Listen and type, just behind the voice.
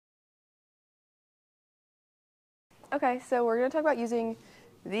Okay, so we're going to talk about using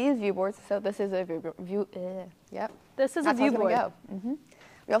these view boards. So this is a yep. This is That's a view board. go.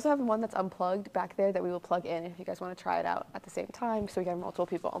 We also have one that's unplugged back there that we will plug in if you guys want to try it out at the same time, so we can have multiple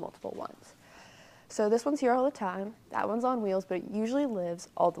people on multiple ones. So this one's here all the time. That one's on wheels, but it usually lives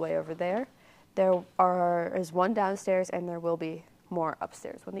all the way over there. There is one downstairs, and there will be more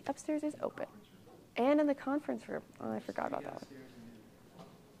upstairs when the upstairs is open. And in the conference room. Oh, I forgot about that one.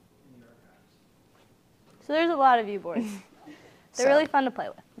 So there's a lot of view boards. They're really fun to play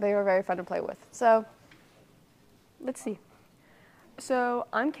with. They are very fun to play with. So let's see. So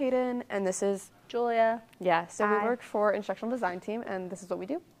I'm Cayden, and this is Julia. Yeah, so Hi. we work for instructional design team, and this is what we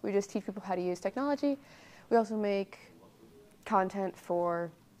do. We just teach people how to use technology. We also make content for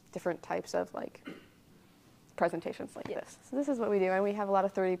different types of like presentations like this. So this is what we do, and we have a lot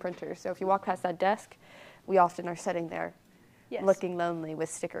of 3D printers. So if you walk past that desk, we often are sitting there looking lonely with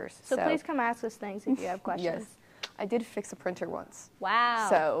stickers. So please come ask us things if you have questions. Yes. I did fix a printer once. Wow.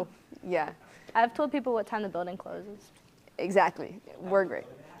 So, yeah. I've told people what time the building closes. Exactly. We're great.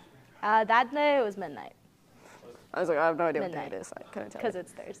 That day it was midnight. I was like, I have no idea Midnight. what day it is. I couldn't tell you. Because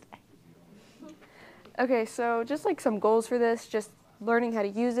it's Thursday. Okay, so just like some goals for this, just learning how to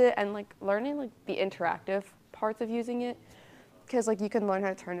use it and like learning like the interactive parts of using it. Because like you can learn how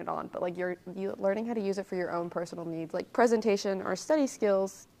to turn it on, but like you're learning how to use it for your own personal needs. Like presentation or study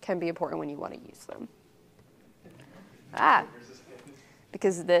skills can be important when you want to use them.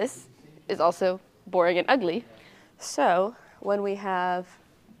 Because this is also boring and ugly. So when we have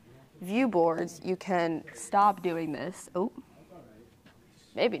view boards, you can stop doing this. Oh,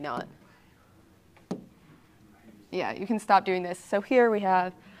 maybe not. Yeah, you can stop doing this. So here we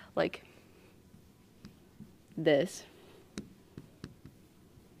have like this.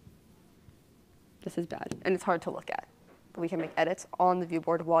 This is bad, and it's hard to look at. But we can make edits on the view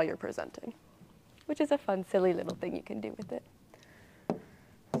board while you're presenting, which is a fun, silly little thing you can do with it.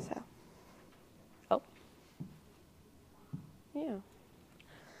 So, yeah.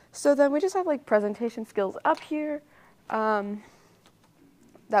 So then we just have like presentation skills up here that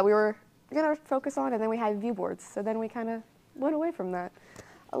we were gonna focus on, and then we had view boards. So then we kind of went away from that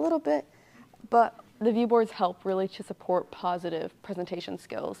a little bit, but the view boards help really to support positive presentation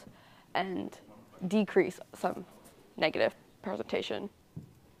skills and decrease some negative presentation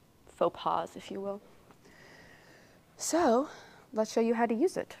faux pas, if you will. So let's show you how to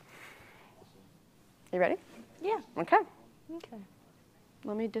use it. You ready? Yeah. Okay. Okay.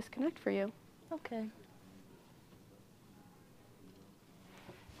 Let me disconnect for you. Okay.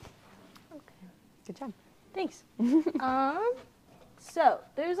 Good job. Thanks. So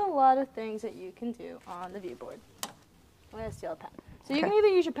there's a lot of things that you can do on the view board. I'm going to steal a pen. So you can either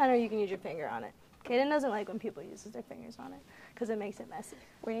use your pen or you can use your finger on it. Cayden doesn't like when people use their fingers on it because it makes it messy.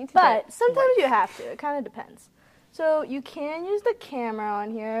 We need to but sometimes you have to. It kind of depends. So you can use the camera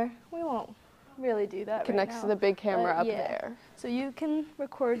on here. We won't really do that Connects right to now, the big camera up yeah. there. So you can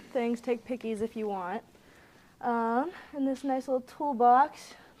record things, take pickies if you want. In this nice little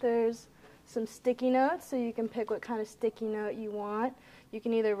toolbox, there's some sticky notes, so you can pick what kind of sticky note you want. You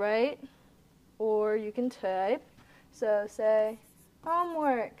can either write or you can type. So say,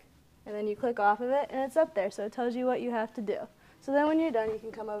 homework, and then you click off of it, and it's up there, so it tells you what you have to do. So then when you're done, you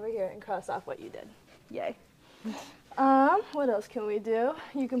can come over here and cross off what you did. Yay. What else can we do?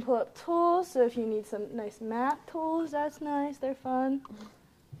 You can pull up tools, so if you need some nice math tools, that's nice, they're fun.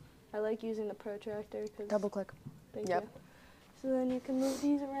 I like using the protractor. Double click. Thank you. So then you can move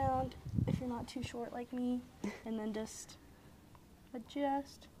these around if you're not too short like me, and then just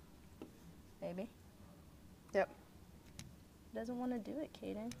adjust. Maybe. Yep. Doesn't want to do it,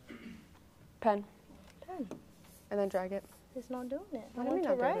 Cayden. Pen. Pen. And then drag it. It's not doing it. What I do you want mean to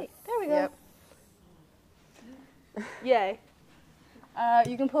not doing write. it? There we go. Yep. Yay.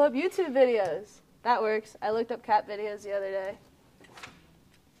 You can pull up YouTube videos. That works. I looked up cat videos the other day.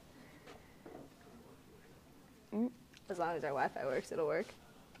 As long as our Wi-Fi works, it'll work.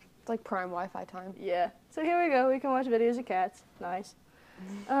 It's like prime Wi-Fi time. Yeah. So here we go. We can watch videos of cats. Nice.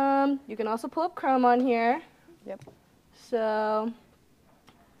 You can also pull up Chrome on here. Yep. So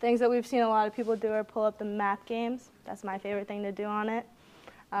things that we've seen a lot of people do are pull up the math games. That's my favorite thing to do on it.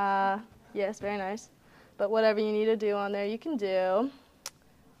 Yes, very nice. But whatever you need to do on there, you can do.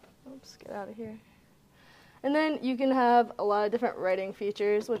 Oops, get out of here. And then you can have a lot of different writing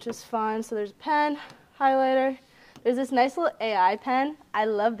features, which is fun. So there's a pen, highlighter. There's this nice little AI pen. I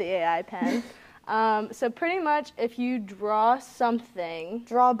love the AI pen. So pretty much if you draw something.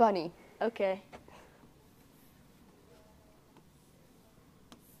 Draw a bunny. Okay.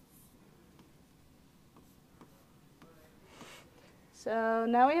 So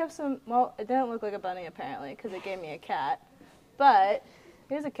now we have some, well, it didn't look like a bunny apparently because it gave me a cat. But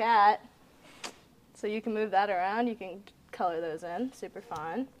here's a cat. So you can move that around. You can color those in. Super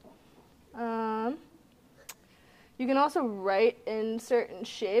fun. You can also write in certain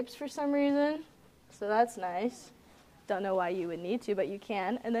shapes for some reason. So that's nice. Don't know why you would need to, but you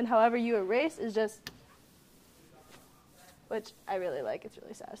can. And then however you erase is just, which I really like. It's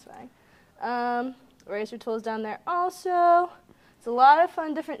really satisfying. Eraser tools down there also. It's a lot of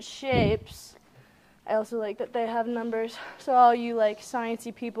fun different shapes. I also like that they have numbers, so all you like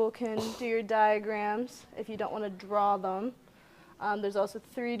sciencey people can do your diagrams if you don't want to draw them. There's also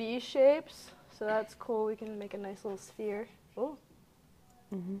 3D shapes, so that's cool. We can make a nice little sphere. Oh,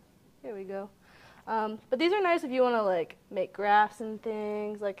 Here we go. But these are nice if you want to like make graphs and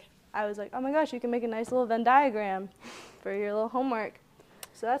things. Like I was like, oh my gosh, you can make a nice little Venn diagram for your little homework.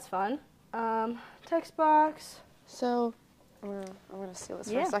 So that's fun. Text box. So I'm gonna seal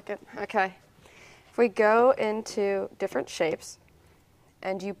this for a second. Okay. If we go into different shapes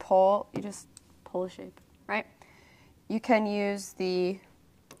and you just pull a shape, right? You can use the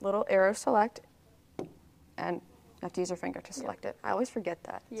little arrow select, and you have to use your finger to select it. I always forget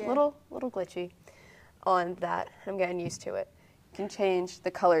that. It's a little glitchy on that. I'm getting used to it. You can change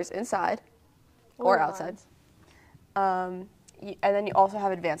the colors inside or outside. And then you also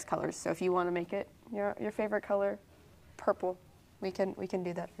have advanced colors. So if you want to make it your favorite color, purple, we can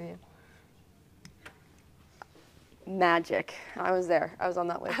do that for you. Magic. I was there. I was on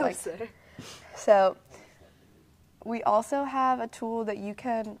that wavelength. I was there. So we also have a tool that you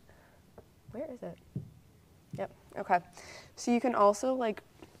can, where is it? Yep, okay. So you can also like,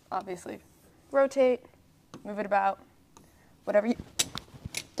 obviously, rotate, move it about, whatever you,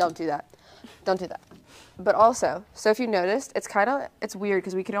 don't do that. Don't do that. But also, so if you noticed, it's weird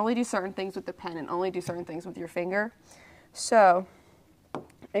because we can only do certain things with the pen and only do certain things with your finger. So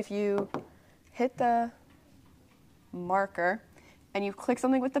if you hit the marker and you click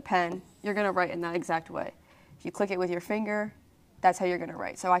something with the pen, you're going to write in that exact way. If you click it with your finger, that's how you're going to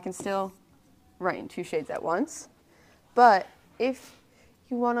write. So I can still write in 2 shades at once. But if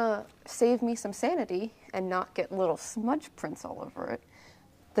you want to save me some sanity and not get little smudge prints all over it,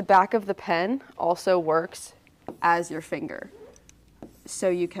 the back of the pen also works as your finger. So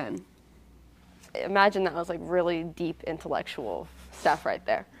you can imagine that was like really deep intellectual stuff right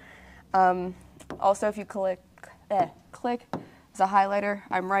there. Also, if you click as a highlighter,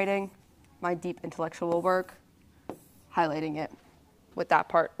 I'm writing my deep intellectual work, highlighting it with that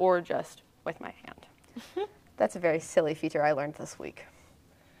part or just with my hand. That's a very silly feature I learned this week.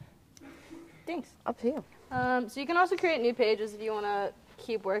 Thanks. Up to you. So you can also create new pages if you want to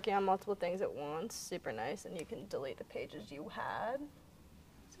keep working on multiple things at once. Super nice. And you can delete the pages you had.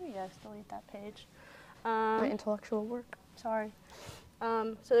 So yes, delete that page. My intellectual work. Sorry.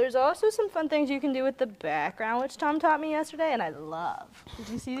 So there's also some fun things you can do with the background, which Tom taught me yesterday, and I love. Did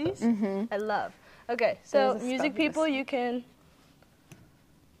you see these? I love. Okay, so music people, you can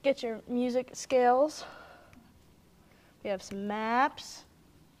get your music scales. We have some maps,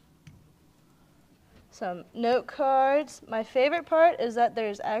 some note cards. My favorite part is that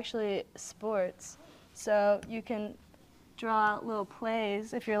there's actually sports. So you can draw out little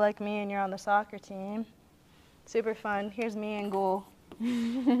plays if you're like me and you're on the soccer team. Super fun. Here's me in goal.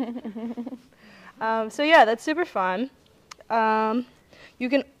 So yeah, that's super fun. You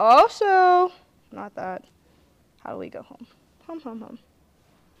can also, not that, how do we go home? Home.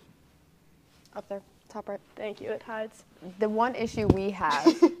 Up there, top right. Thank you, it hides. The one issue we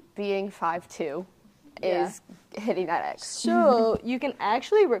have, being 5'2", is hitting that X. So you can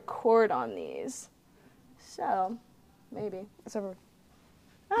actually record on these. So, maybe. So,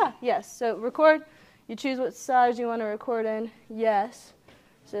 yes, so record. You choose what size you want to record in, yes.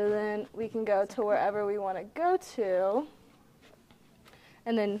 So then we can go to wherever we want to go to,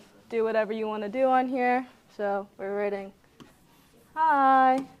 and then do whatever you want to do on here. So we're writing,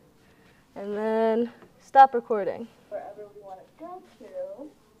 hi, and then stop recording. Wherever we want to go to.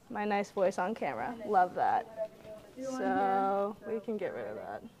 My nice voice on camera, love that. So we can get rid of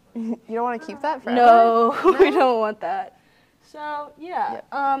that. You don't want to keep that forever? No, we don't want that. So, yeah,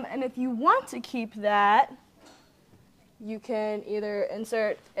 and if you want to keep that, you can either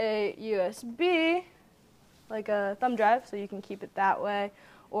insert a USB, like a thumb drive, so you can keep it that way,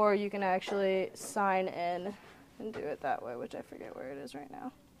 or you can actually sign in and do it that way, which I forget where it is right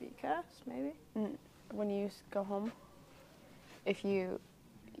now. VCAS, maybe? When you go home, you'll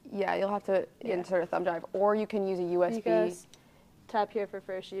have to insert a thumb drive, or you can use a USB. VCAS, tap here for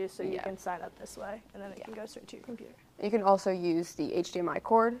first use, so you can sign up this way, and then it can go straight to your computer. You can also use the HDMI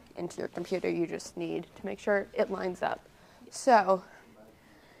cord into your computer. You just need to make sure it lines up So,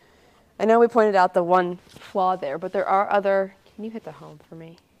 I know we pointed out the one flaw there, but there are other, can you hit the home for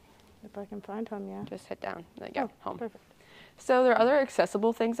me? If I can find home, yeah. Just hit down, there you go, home. Perfect. So there are other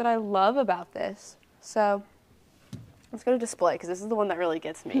accessible things that I love about this. So, let's go to display, because this is the one that really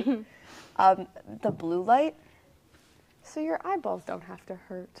gets me. The blue light, so your eyeballs don't have to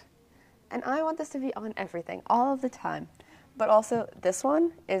hurt. And I want this to be on everything, all of the time. But also, this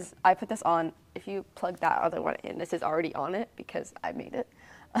one is, I put this on, if you plug that other one in, this is already on it because I made it.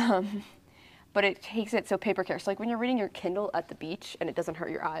 But it takes it so paper care. So like when you're reading your Kindle at the beach and it doesn't hurt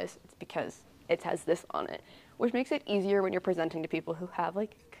your eyes, it's because it has this on it, which makes it easier when you're presenting to people who have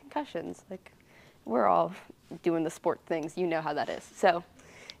like concussions. Like we're all doing the sport things, you know how that is. So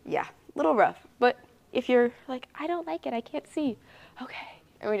yeah, a little rough. But if you're like, I don't like it, I can't see, okay.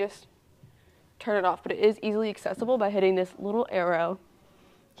 And we just turn it off, but it is easily accessible by hitting this little arrow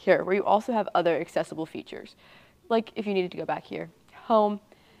here, where you also have other accessible features. Like if you needed to go back here, home,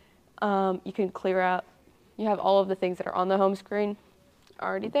 you can clear out, you have all of the things that are on the home screen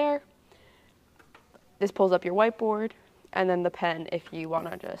already there. This pulls up your whiteboard, and then the pen if you want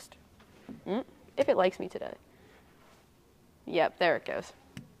to just, if it likes me today. Yep, there it goes.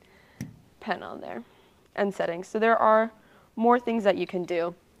 Pen on there, and settings. So there are more things that you can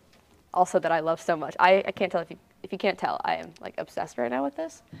do also that I love so much. I can't tell if you can't tell, I am like obsessed right now with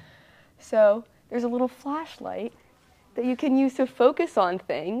this. So there's a little flashlight that you can use to focus on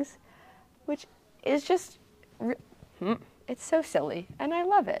things, which is just, it's so silly, and I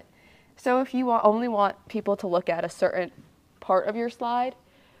love it. So if you only want people to look at a certain part of your slide,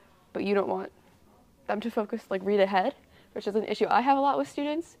 but you don't want them to focus, like read ahead, which is an issue I have a lot with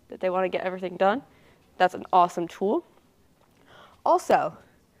students, that they want to get everything done, that's an awesome tool. Also,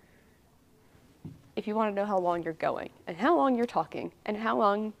 if you want to know how long you're going, and how long you're talking, and how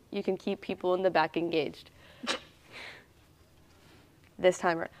long you can keep people in the back engaged, this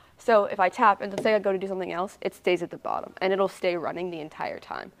timer. So if I tap, and let's say I go to do something else, it stays at the bottom, and it'll stay running the entire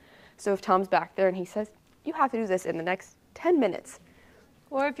time. So if Tom's back there and he says, you have to do this in the next 10 minutes.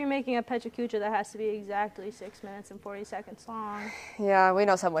 Or if you're making a pechacucha that has to be exactly 6 minutes and 40 seconds long. Yeah, we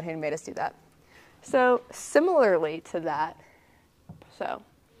know someone who made us do that. So similarly to that,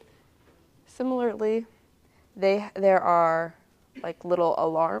 there are like little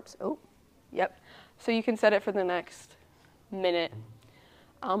alarms. Oh, yep. So you can set it for the next minute.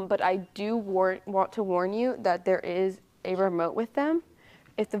 But I do want to warn you that there is a remote with them.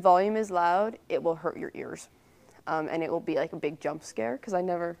 If the volume is loud, it will hurt your ears. And it will be like a big jump scare because I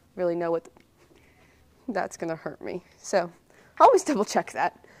never really know what that's going to hurt me. So I always double check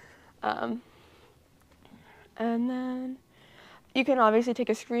that. And then you can obviously take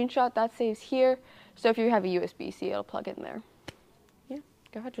a screenshot. That saves here. So if you have a USB-C, it'll plug in there. Yeah,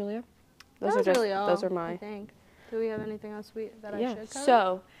 go ahead, Julia. Those are my. I think. Do we have anything else that I should cover?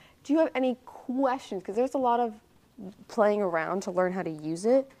 So do you have any questions? Because there's a lot of playing around to learn how to use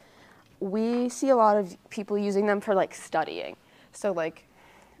it. We see a lot of people using them for like studying. So like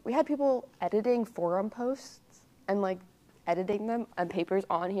we had people editing forum posts and like editing them on papers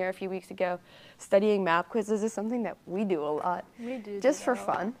on here a few weeks ago. Studying map quizzes is something that we do a lot. We do. Just for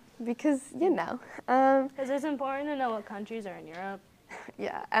fun because, you know. Because it's important to know what countries are in Europe.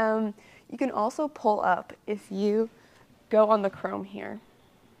 Yeah. You can also pull up if you go on the Chrome here.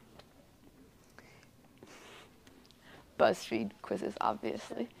 BuzzFeed quizzes,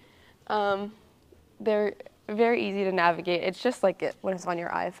 obviously. They're very easy to navigate. It's just like it when it's on your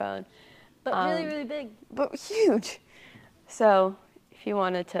iPhone. But really, really big. But huge. So if you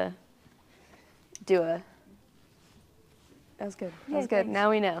wanted to do that was good. That was good. Thanks. Now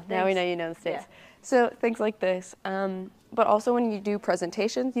we know. Thanks. Now we know you know the States. Yeah. So things like this. But also when you do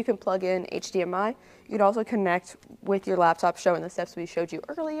presentations, you can plug in HDMI. You can also connect with your laptop showing the steps we showed you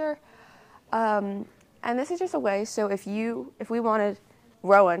earlier. And this is just a way, so if we wanted,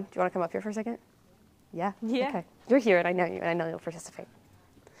 Rowan, do you want to come up here for a second? Yeah? Yeah. Okay. You're here and I know you and I know you'll participate.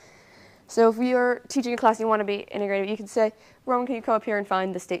 So if you're teaching a class and you want to be integrated, you can say, Rowan, can you come up here and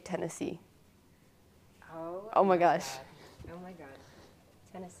find the state Tennessee? Oh my gosh. God. Oh my God.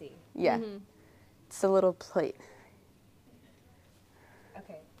 Tennessee. Yeah. Mm-hmm. It's a little plate.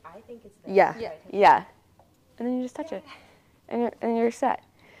 Okay, I think it's there. Yeah. Yeah. And then you just touch it. And you're set.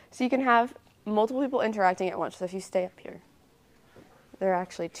 So you can have multiple people interacting at once. So if you stay up here, there are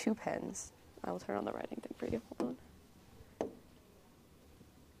actually 2 pens. I will turn on the writing thing for you. Hold on.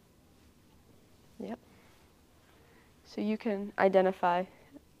 Yep. So you can identify,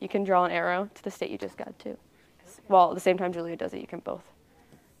 you can draw an arrow to the state you just got to. Okay. Well, at the same time Julia does it, you can both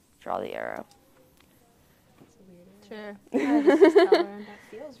draw the arrow. Sure. Yeah, this is color. That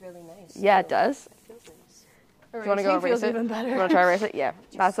feels really nice. Yeah, it does. It feels nice. Do you want to go erase feels it? even better. You want to try erase it? Yeah,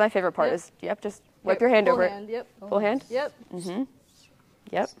 that's my favorite part. Yep. Is just wipe your hand over it. Yep. Full hand. Yep.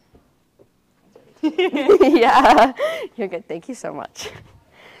 Yep. Yeah, you're good. Thank you so much.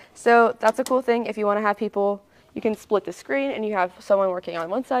 So that's a cool thing. If you want to have people, you can split the screen and you have someone working on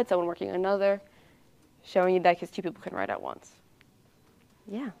one side, someone working on another, showing you that because two people can write at once.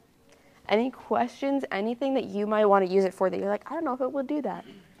 Yeah. Any questions? Anything that you might want to use it for that you're like, I don't know if it will do that.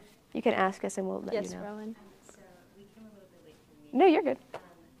 You can ask us and we'll let you know. Yes, Rowan. So we came a little bit late for the meeting. No, you're good.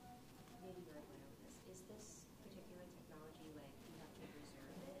 Maybe you're aware of this. Is this particular technology like you have to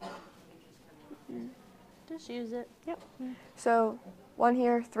reserve it? Or can you just come in? Just use it. Yep. So 1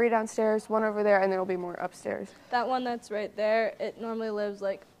 here, 3 downstairs, 1 over there, and there will be more upstairs. That one that's right there, it normally lives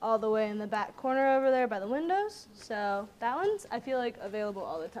like all the way in the back corner over there by the windows. So that one's, I feel like, available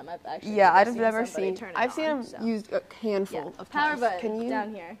all the time. I've actually Never seen. turn it I've seen on, them used a handful of power times. button Can you?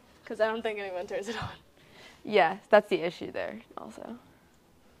 down here, because I don't think anyone turns it on. Yeah, that's the issue there also.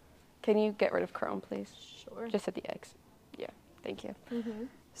 Can you get rid of Chrome, please? Sure. Just at the X. Yeah, thank you. Mm-hmm.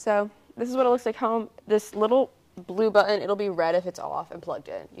 So this is what it looks like home. This little blue button, it'll be red if it's off and plugged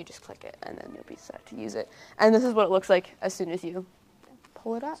in. You just click it and then you'll be set to use it. And this is what it looks like as soon as you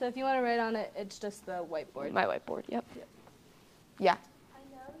pull it up. So if you want to write on it, it's just the whiteboard. My whiteboard, yep. Yeah, I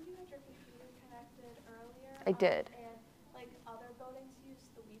know you had your computer connected earlier. I did. And like other buildings use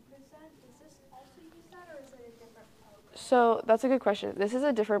the WePresent. Does this also use that, or is it a different program? So that's a good question. This is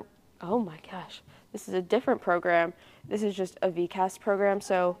a different, oh my gosh. This is a different program. This is just a VCast program.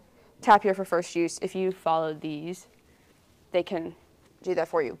 So tap here for first use. If you follow these, they can do that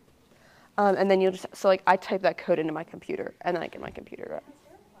for you. And then you'll just, so like I type that code into my computer and then I get my computer up.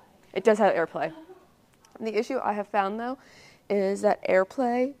 It does have AirPlay. The issue I have found though is that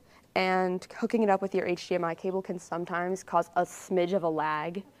AirPlay and hooking it up with your HDMI cable can sometimes cause a smidge of a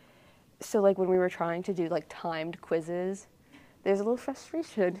lag. So like when we were trying to do like timed quizzes, there's a little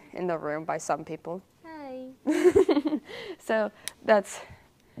frustration in the room by some people. Hi. So that's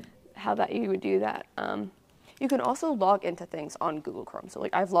how that you would do that. You can also log into things on Google Chrome. So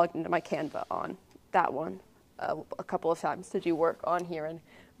like I've logged into my Canva on that one a couple of times to do work on here and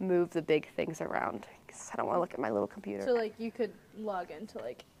move the big things around because I don't want to look at my little computer. So like you could log into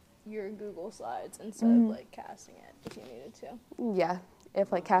like your Google Slides instead of like casting it if you needed to. Yeah,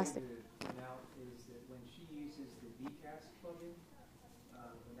 if like casting. Now is that when she uses the VCast plugin,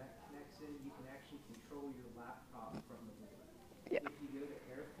 when that connects in, you can actually control your laptop from the board. Yeah. If you go to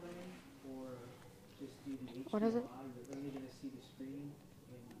AirPlay or just do the HDMI, What is it? you're only going to see the screen,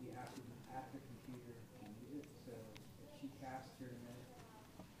 and you have to be at the computer to use it. So if she casts her in there,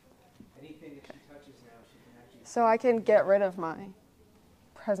 anything that she touches now, she can actually. So I can get rid of my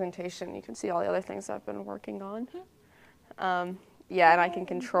presentation. You can see all the other things I've been working on. Yeah, and I can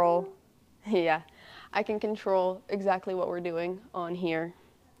control. Yeah, I can control exactly what we're doing on here.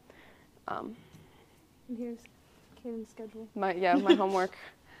 And here's Cayden's schedule. My homework.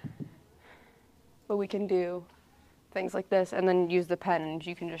 But we can do things like this and then use the pen and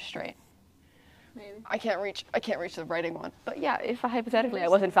you can just straight. Maybe. I can't reach the writing one. But yeah, if hypothetically I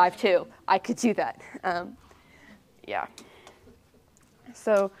wasn't 5'2", I could do that. Yeah.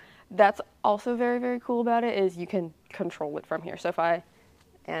 So that's also very, very cool about it is you can control it from here. So if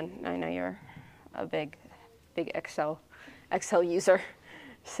and I know you're a big Excel user,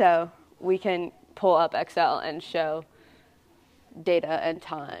 so we can pull up Excel and show data and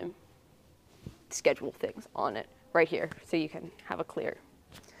time, schedule things on it right here, so you can have a clear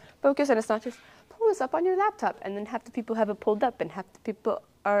focus, and it's not just pull this up on your laptop and then half the people have it pulled up and half the people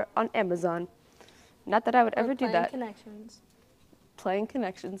are on Amazon. Not that I would ever do that. Playing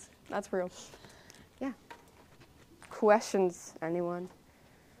connections, that's real. Yeah. Questions, anyone?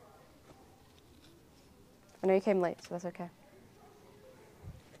 I know you came late, so that's okay.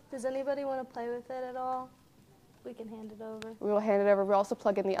 Does anybody want to play with it at all? We can hand it over. We will hand it over. We'll also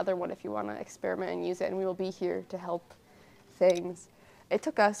plug in the other one if you want to experiment and use it, and we will be here to help things.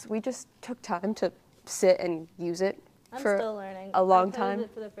 We just took time to sit and use it I'm for still learning. a long I played time.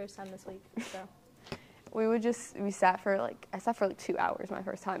 it for the first time this week, so. I sat for like 2 hours my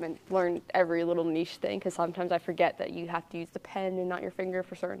first time and learned every little niche thing because sometimes I forget that you have to use the pen and not your finger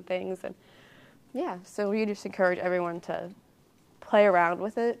for certain things. And yeah, so we just encourage everyone to play around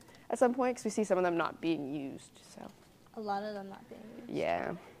with it at some point because we see some of them not being used. So A lot of them not being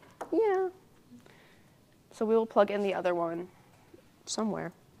used. yeah. So we will plug in the other one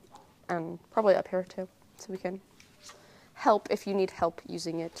somewhere and probably up here too so we can help if you need help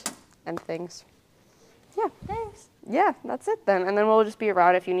using it and things. Yeah. Thanks. Yeah, that's it then. And then we'll just be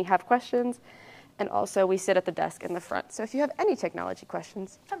around if you have questions. And also we sit at the desk in the front. So if you have any technology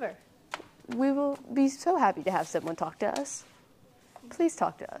questions, Ever. we will be so happy to have someone talk to us. Please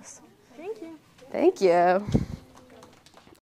talk to us. Thank you. Thank you.